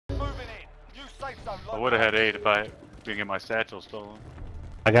I would have had 8 if I didn't get my satchel stolen.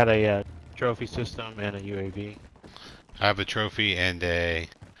 I got a trophy system and a UAV. I have a trophy and a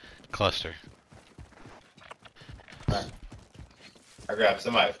cluster. I grabbed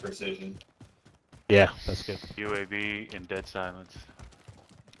somebody's precision. Yeah, that's good. UAV and dead silence.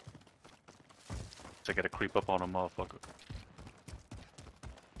 So I gotta creep up on a motherfucker.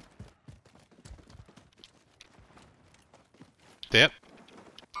 Yep.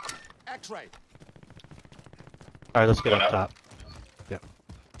 X-ray. Alright, let's get up top. Yep.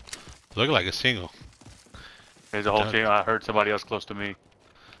 Looking like a single. There's a whole team. I heard somebody else close to me.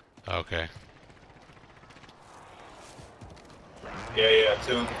 Okay. Yeah,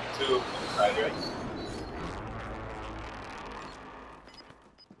 two inside here.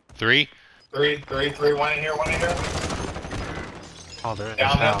 3? Three, one in here, one in here. Oh, they're in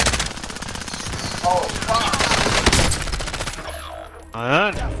Down this house. Oh, fuck!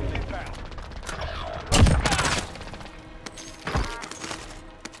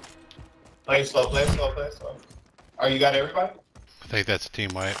 Play slow, play slow, play slow. Oh, you got everybody? I think that's a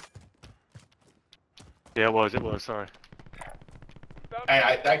team wipe. Yeah, it was, sorry.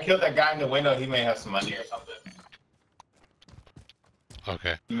 Hey, I killed that guy in the window. He may have some money or something.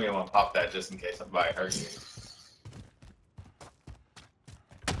 Okay. You may want to pop that just in case somebody hurt you.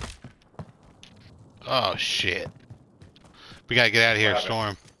 Oh shit. We gotta get out of here,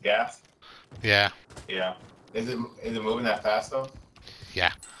 Storm. Gas? Yeah. Yeah. Is it moving that fast though?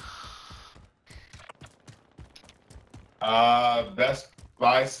 Yeah. Best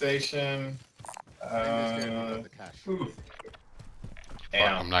Buy station. The cash. Oof. Fuck,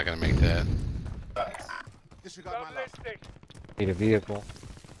 Damn. I'm not gonna make that. Disregard my loss. Need a vehicle.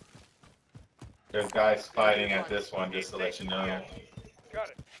 There's guys fighting at this one, just to let you know. Got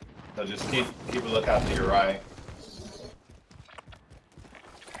it. So just keep a lookout to your right.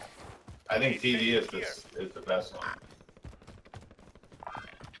 I think TV is the best one.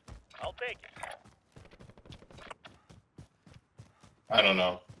 I'll take it. I don't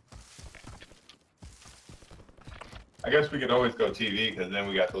know. I guess we could always go TV because then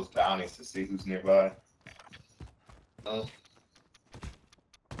we got those bounties to see who's nearby. Oh.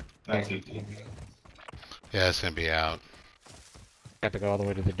 Not TV. Yeah, it's gonna be out. Got to go all the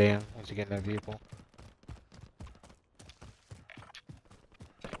way to the dam once you get in that vehicle.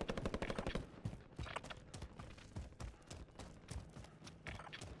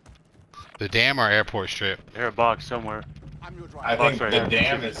 The dam or airport strip? There's a box somewhere. I'm your driver. I think right the here.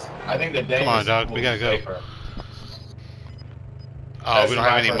 dam is. I think the dam. Come on, is dog, we gotta go. safer. Oh, That's we don't my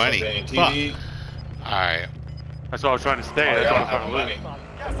have any personal money. opinion. Fuck. TV. Alright. That's why I was trying to stay. Oh, That's yeah, what I I'm have trying to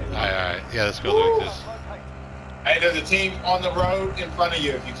money. loot. Alright. Yeah, let's go loot this. Hey, there's a team on the road in front of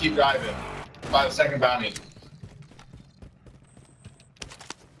you if you keep driving. By the second bounty.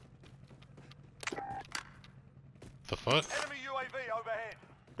 The fuck? Enemy UAV overhead.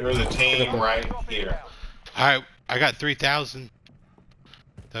 There's a team right here. Alright, I got 3,000.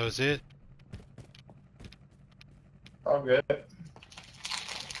 That was it? All good. I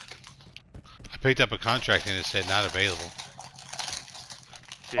picked up a contract and it said not available.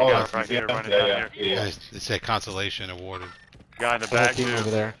 See a guy right here, running down here. Yeah. And it said consolation awarded. Guy in the The whole back team over too.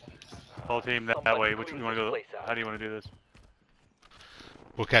 there. Whole team that way. Which you want to go? How do you want to do this?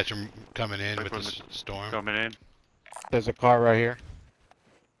 We'll catch them coming in Wait with for the them storm. Coming in. There's a car right here.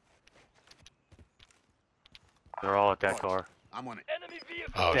 They're all at that car. I'm on it. Enemy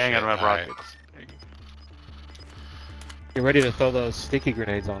vehicle. Oh, Dang, shit. I don't have Alright. rockets. Get ready to throw those sticky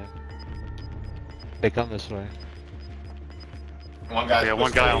grenades on them. They come this way. One guy's Yeah, one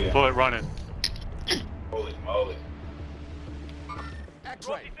pushed guy through on you. foot running. Holy moly.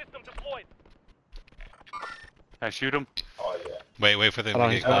 X-ray. System deployed. I shoot him. Oh yeah. Wait for them Hold on,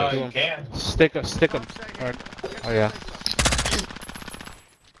 to he's get going close. to You him. can. Stick him. Oh yeah.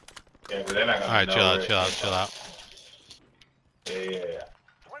 Yeah, but they're not gonna Alright, know chill where out, it chill out, is. chill out. Yeah.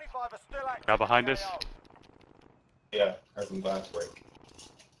 25 are still active. Guy behind us. Yeah, there's some glass break.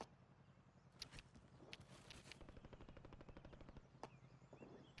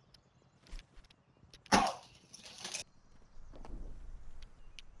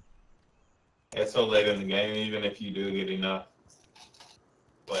 It's so late in the game, even if you do get enough,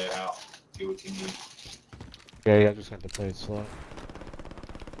 play it out, do what you need. Yeah, I'm just going to play it slow.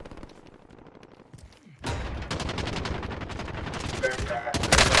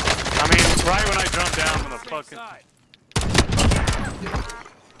 I mean, right when I jumped down with a fucking.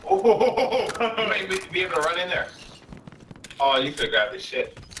 Oh, you might be able to run in there. Oh, you could have grabbed this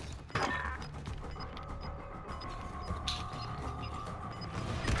shit.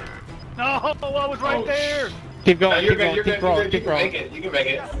 No, I was right Oh, there. Keep No, going, you're keep good, going, you're keep good, rolling, you're good. keep You can make rolling. it, you can make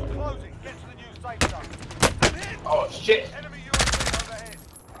it. Gas is closing. Get to the new safe zone. Oh shit! Enemy UAV overhead.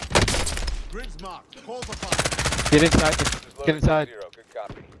 Grid's marked. Call for fire. Get inside. Get inside. Zero. Good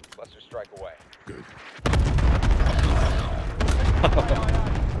copy. Cluster strike away. Good.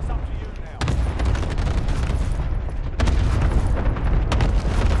 It's up to you now.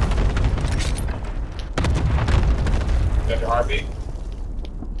 Got your heartbeat?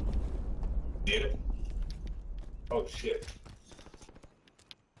 Need it? Oh shit.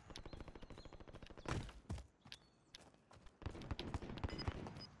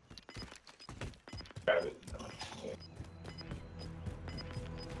 Got it.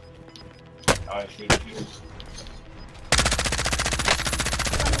 I shoot you.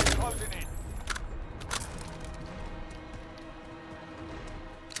 Closing in.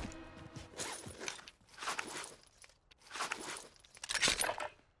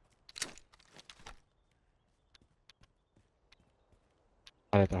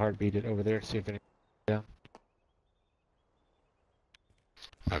 I have to heartbeat it over there. See if any. Yeah.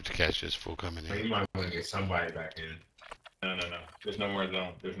 I have to catch this fool coming You in. might want to get somebody back in. No. There's no more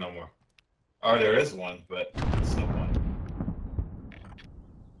zone. There's no more. Or there is one, but it's no one.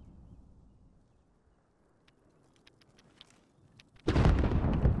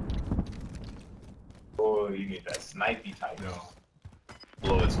 Oh, you need that snipey type. No.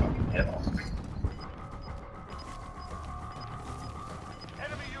 Blow his fucking head off.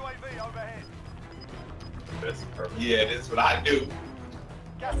 Enemy UAV overhead. That's perfect. Yeah, this is what I do.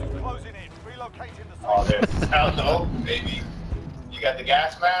 Gas is closing in. Relocating the Oh, safe there's hell no, baby. You got the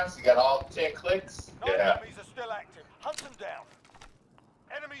gas mask? You got all 10 clicks? zone. Yeah. Enemies are still active. Hunt them down.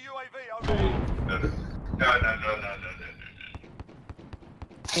 Enemy UAV overhead. No.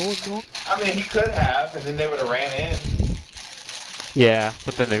 Oh no. I mean, he could have, and then they would have ran in. Yeah,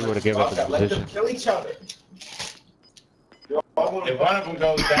 but then they would have given up the Fuck, let them position. kill each other. If one of them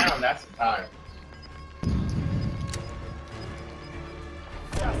goes down, that's the time.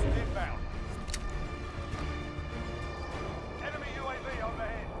 Gas is inbound. Enemy UAV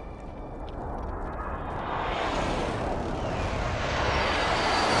overhead.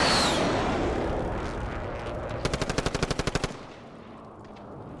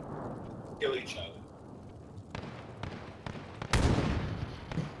 Kill each other.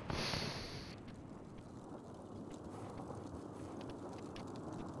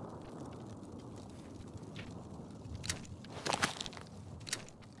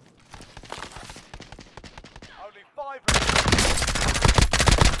 Only 5 minutes.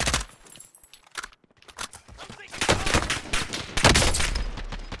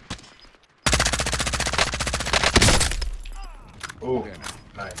 Ooh,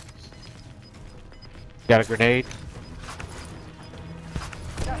 nice. Got a grenade.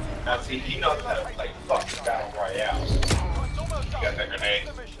 Now see, he knows how to play fucking Battle Royale. It's almost done. Got that grenade?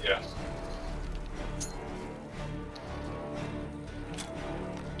 Finish the mission. Yeah.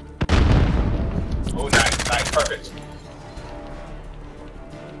 Oh, nice, perfect.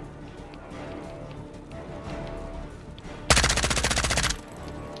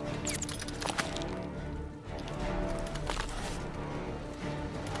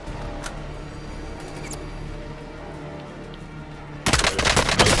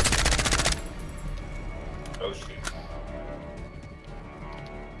 Oh shit.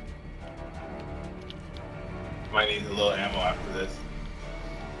 Might need a little ammo after this.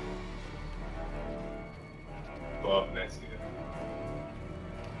 Go up next to you.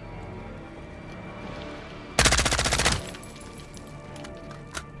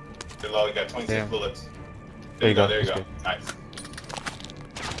 Good low, you got 26 Damn. bullets. There you go, There you that's go. good. Nice.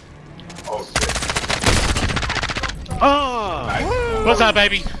 Oh shit. Oh! Nice. What's up,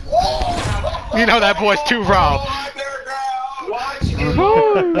 baby? You know that boy's too raw. Watch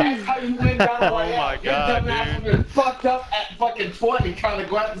it. That's how you win Battle Royale. my God, Your dumbass was fucked up at fucking 20 trying to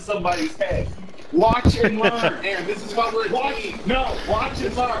go after somebody's head. Watch and learn. Damn, this is what we're doing. No, watch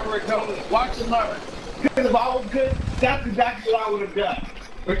and learn. No, watch and learn. Because if I was good, that's exactly what I would have done.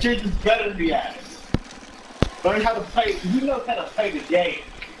 But you're just better than me at it. Learn how to play. You know how to play the game.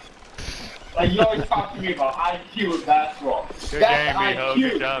 Like you always talk to me about IQ and basketball. Good That's game, Miho. IQ.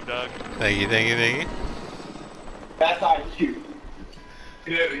 Good job, dog. Thank you. That's IQ.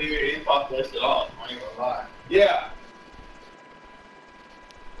 He popped that shit off. I ain't gonna lie. Yeah.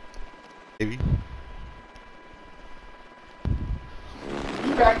 Baby.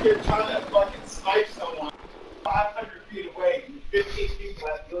 You back here trying to fucking snipe someone 500 feet away, and 15 people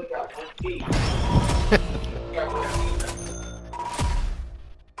have to look at one team. You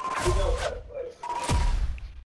know how to